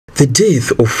The death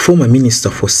of former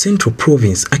Minister for Central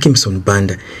Province Akimson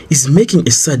Banda is making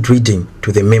a sad reading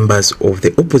to the members of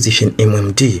the opposition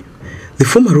MMD. The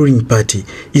former ruling party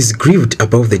is grieved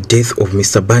about the death of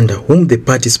Mr. Banda, whom the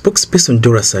party spokesperson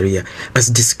Dora Saria has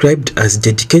described as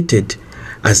dedicated,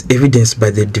 as evidenced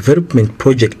by the development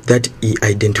project that he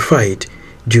identified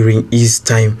during his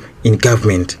time in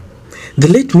government. The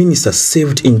late minister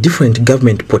served in different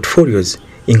government portfolios,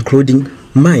 including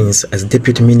mines as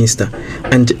deputy minister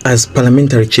and as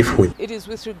parliamentary chief whip. It is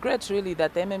with regret really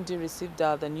that the MMD received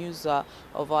the news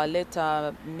of our late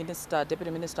deputy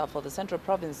minister for the Central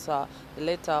Province, the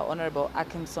late Honorable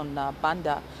Akimson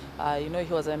Banda.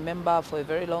 He was a member for a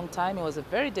very long time. He was a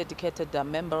very dedicated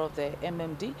member of the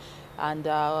MMD, and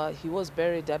he was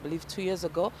buried, I believe, 2 days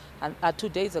ago, and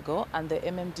the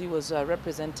MMD was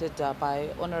represented by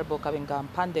Honorable Kabinga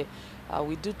Mpande.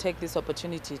 We do take this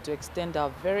opportunity to extend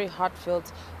our very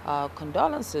heartfelt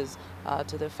condolences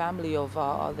to the family of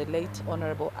the late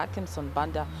Honorable Akimson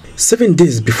Banda. 7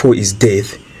 days before his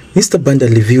death, Mr. Banda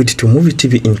revealed to Movie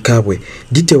TV in Kabwe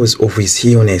details of his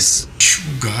illness.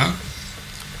 Sugar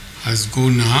has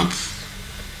gone up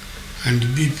and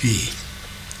BP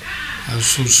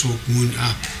has also gone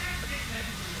up,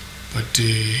 but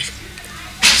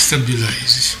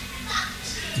stabilized.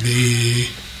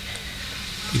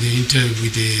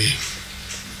 With the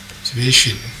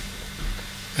situation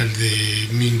that the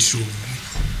Ministry of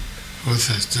Health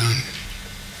has done,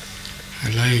 I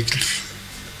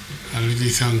really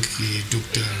thank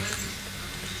Dr.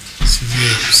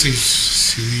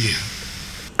 Severe.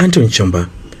 Anthony Chomba,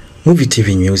 Movie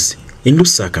TV News in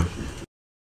Lusaka.